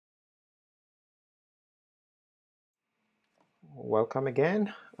Welcome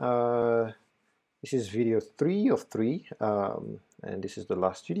again. This is video 3 of 3, and this is the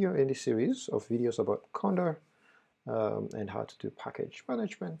last video in this series of videos about conda and how to do package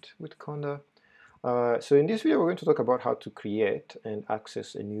management with conda. So in this video we're going to talk about how to create and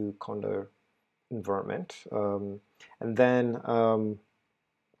access a new conda environment, and then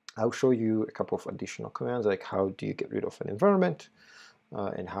I'll show you a couple of additional commands, like how do you get rid of an environment,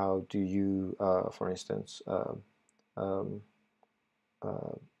 and how do you, for instance,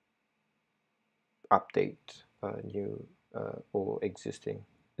 update a new or existing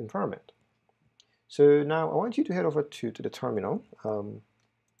environment. So now I want you to head over to the terminal. So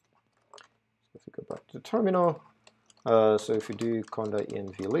if we go back to the terminal, so if you do conda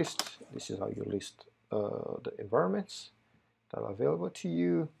env list, this is how you list the environments that are available to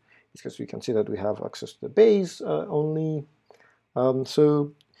you. Because we can see that we have access to the base only.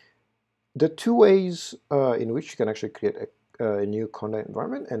 So the two ways in which you can actually create a new conda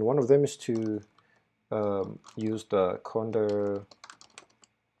environment, and one of them is to use the conda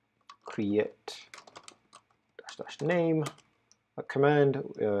create -- name command.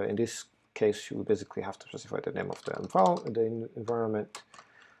 In this case, you basically have to specify the name of the environment,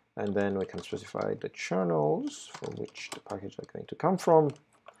 and then we can specify the channels from which the packages are going to come from,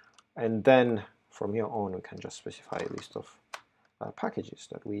 and then from here on we can just specify a list of packages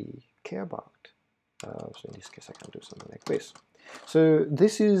that we care about. So in this case I can do something like this. So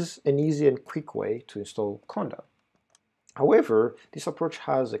this is an easy and quick way to install conda. However, this approach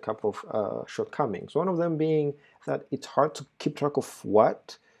has a couple of shortcomings. One of them being that it's hard to keep track of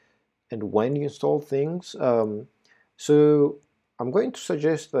what and when you install things. So I'm going to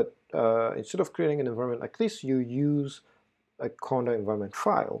suggest that instead of creating an environment like this, you use a conda environment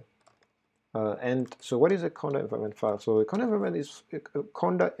file. And so what is a conda environment file? So a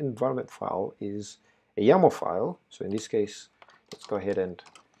conda environment file is a YAML file. So in this case, let's go ahead and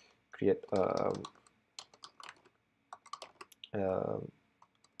create an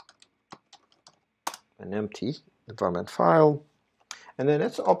empty environment file, and then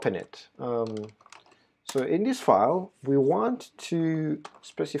let's open it. So in this file, we want to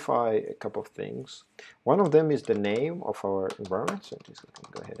specify a couple of things. One of them is the name of our environment. So we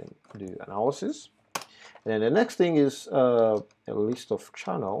can go ahead and do analysis. And then the next thing is a list of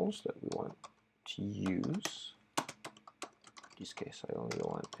channels that we want to use. In this case, I only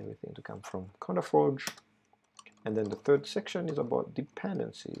want everything to come from CondaForge. And then the third section is about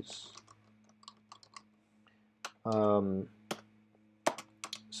dependencies. So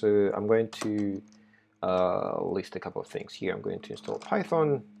I'm going to list a couple of things here. I'm going to install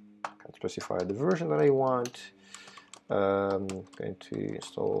Python. I can specify the version that I want. I'm going to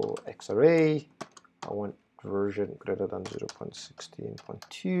install Xarray. I want version greater than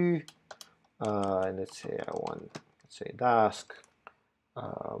 0.16.2. And let's say I want, Dask,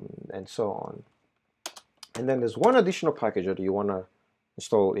 and so on. And then there's one additional package that you want to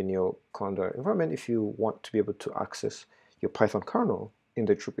install in your conda environment if you want to be able to access your Python kernel in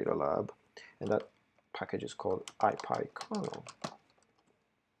the Jupyter lab, and that package is called ipykernel.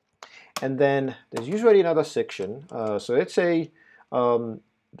 And then there's usually another section. So let's say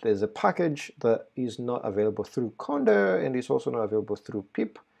there's a package that is not available through conda, and it's also not available through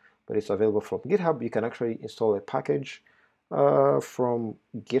pip, but it's available from GitHub. You can actually install a package from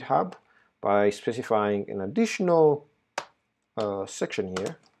GitHub by specifying an additional section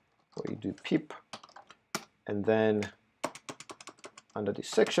here, where you do pip, and then under this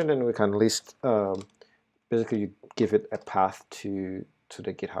section, then we can list, basically you give it a path to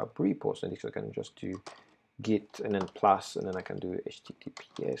the GitHub repos, and I can just do git and then plus, and then I can do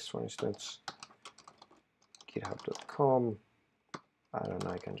HTTPS, for instance, github.com. I don't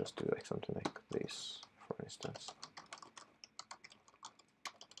know, I can just do like something like this, for instance.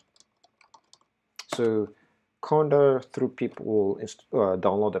 So conda through pip will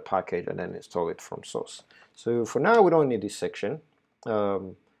download the package and then install it from source. So for now we don't need this section,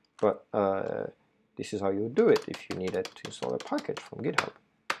 but this is how you do it if you needed to install a package from GitHub.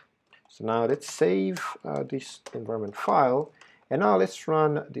 So now let's save this environment file, and now let's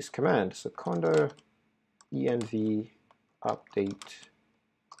run this command. So conda env update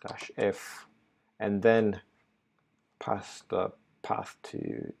 -f, and then pass the path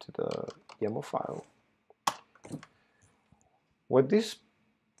to the YAML file. What this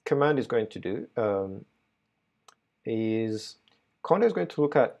command is going to do is conda is going to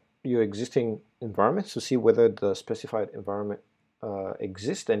look at your existing environments to see whether the specified environment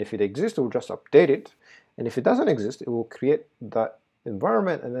exists, and if it exists, it will just update it, and if it doesn't exist, it will create that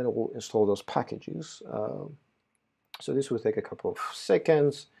environment and then it will install those packages. So this will take a couple of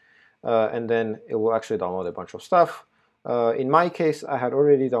seconds, and then it will actually download a bunch of stuff. In my case, I had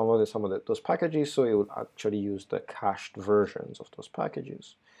already downloaded some of those packages, so it would actually use the cached versions of those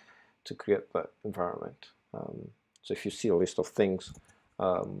packages to create that environment. So if you see a list of things,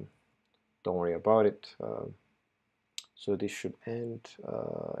 don't worry about it. So this should end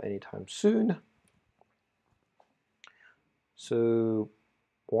anytime soon. So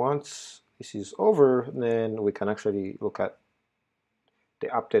once this is over, then we can actually look at the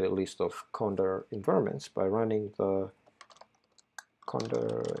updated list of conda environments by running the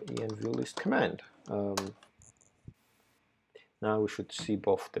conda env list command. Now we should see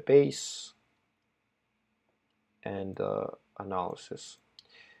both the base and the analysis.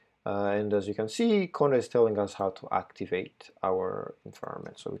 And as you can see, conda is telling us how to activate our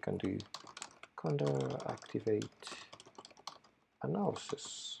environment. So we can do conda activate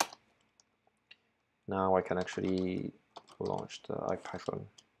analysis. Now I can actually launch the IPython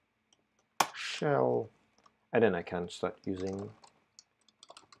shell, and then I can start using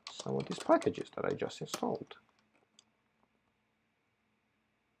some of these packages that I just installed.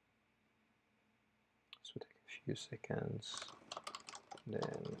 So take a few seconds,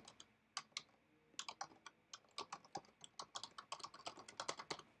 then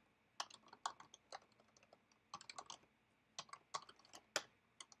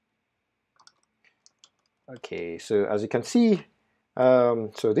okay, so as you can see,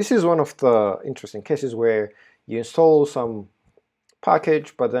 so this is one of the interesting cases where you install some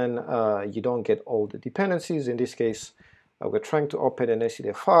package, but then you don't get all the dependencies. In this case, we're trying to open an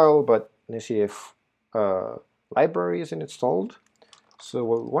SCDF file, but an SCDF library isn't installed. So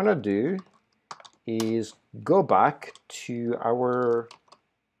what we want to do is go back to our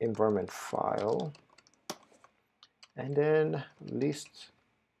environment file and then list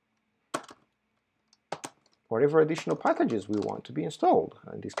whatever additional packages we want to be installed.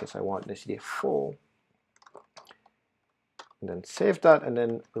 In this case, I want SCDF4. And then save that, and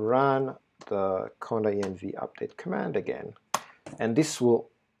then run the conda env update command again. And this will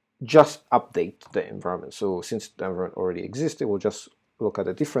just update the environment. So since the environment already exists, it will just look at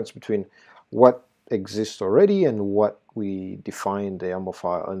the difference between what exists already and what we define the YAML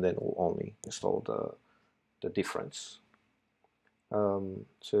file, and then we'll only install the difference.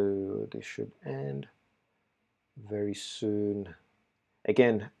 So this should end very soon.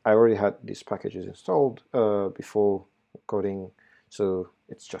 Again, I already had these packages installed before coding, so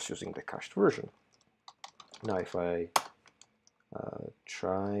it's just using the cached version. Now if I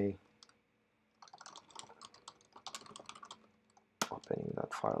try opening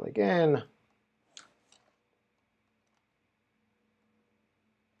that file again,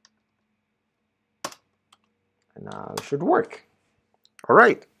 and now it should work. All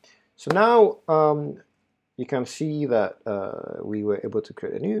right, so now you can see that we were able to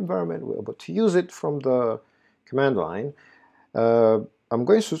create a new environment. We were able to use it from the command line. I'm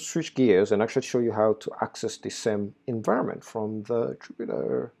going to switch gears and actually show you how to access the same environment from the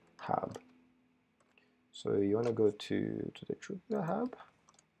Jupyter Hub. So you want to go to the Jupyter Hub,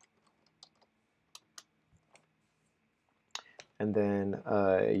 and then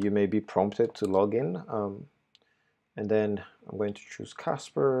you may be prompted to log in. And then I'm going to choose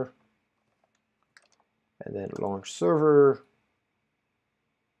Casper, and then launch server,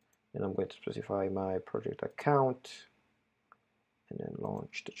 and I'm going to specify my project account, and then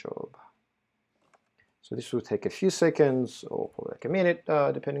launch the job. So this will take a few seconds, or probably like a minute,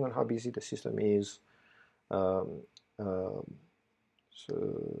 depending on how busy the system is. So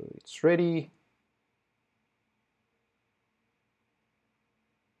it's ready.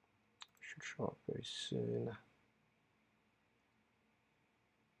 Should show up very soon.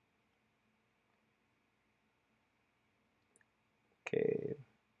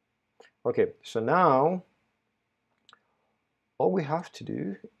 Okay, so now all we have to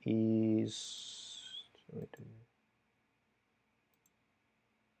do is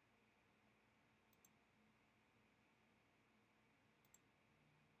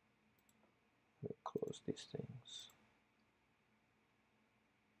close these things.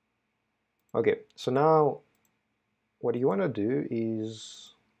 Okay, so now what you want to do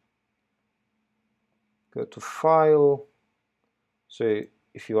is go to File. So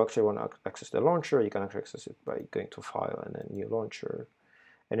if you actually want to access the launcher, you can actually access it by going to File and then New Launcher.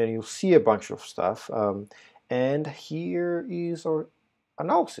 And then you'll see a bunch of stuff. And here is our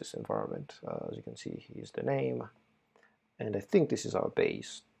analysis environment. As you can see, here's the name. And I think this is our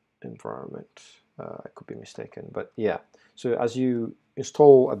base environment. I could be mistaken, but yeah. So as you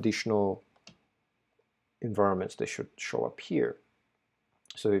install additional environments, they should show up here.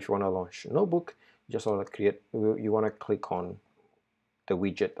 So if you want to launch a notebook, you just want to create, you want to click on the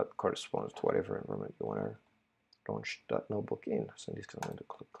widget that corresponds to whatever environment you want to launch that notebook in. So in this case, I'm going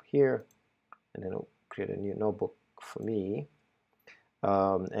to click here, and then it'll create a new notebook for me.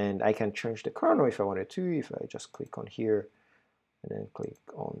 And I can change the kernel if I wanted to, if I just click on here and then click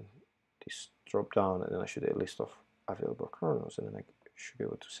on this drop down, and then I should get a list of available kernels, and then I should be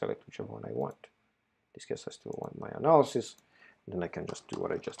able to select whichever one I want. In this case, I still want my analysis, and then I can just do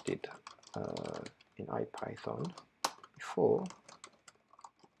what I just did in IPython before.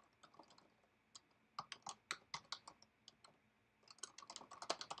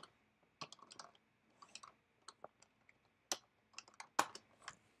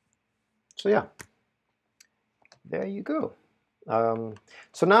 So yeah, there you go.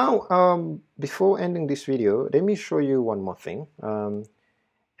 So now, before ending this video, let me show you one more thing.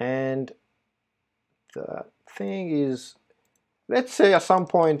 And the thing is, let's say at some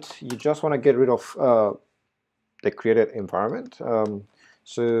point you just want to get rid of the created environment.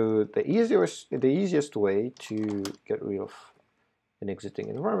 So the easiest way to get rid of an existing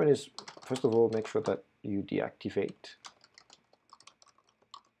environment is, first of all, make sure that you deactivate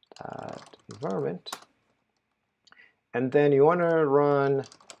that environment. And then you want to run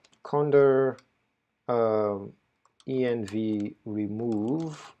conda env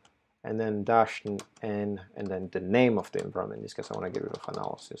remove, and then -n, and then the name of the environment. In this case, I want to get rid of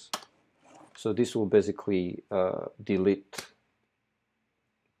analysis. So this will basically delete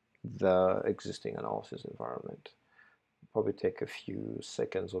the existing analysis environment. Probably take a few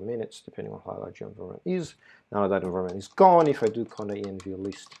seconds or minutes, depending on how large your environment is. Now that environment is gone, if I do conda env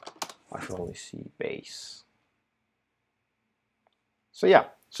list, I should only see base. So yeah,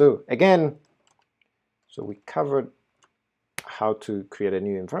 so again, so we covered how to create a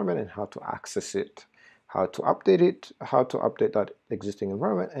new environment and how to access it, how to update it, how to update that existing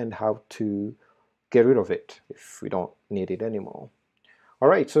environment, and how to get rid of it if we don't need it anymore. All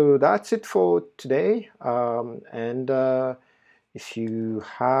right, so that's it for today. If you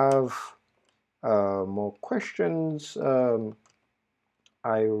have more questions,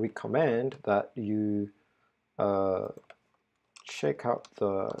 I recommend that you check out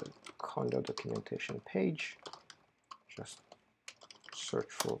the conda documentation page. Just search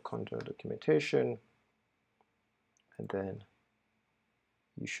for conda documentation, and then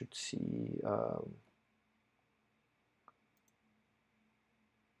you should see a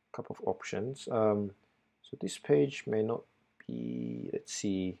couple of options. So this page may not be, let's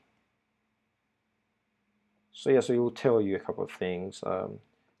see. So yeah, so it will tell you a couple of things,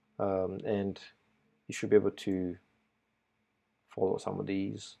 and you should be able to follow some of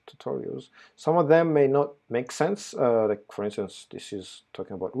these tutorials. Some of them may not make sense. Like for instance, this is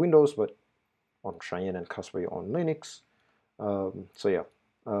talking about Windows, but on Cheyenne and Casper on Linux. So yeah,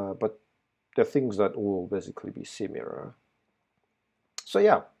 but there are things that will basically be similar. So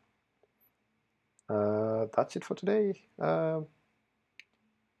yeah, that's it for today.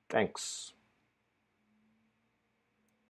 Thanks.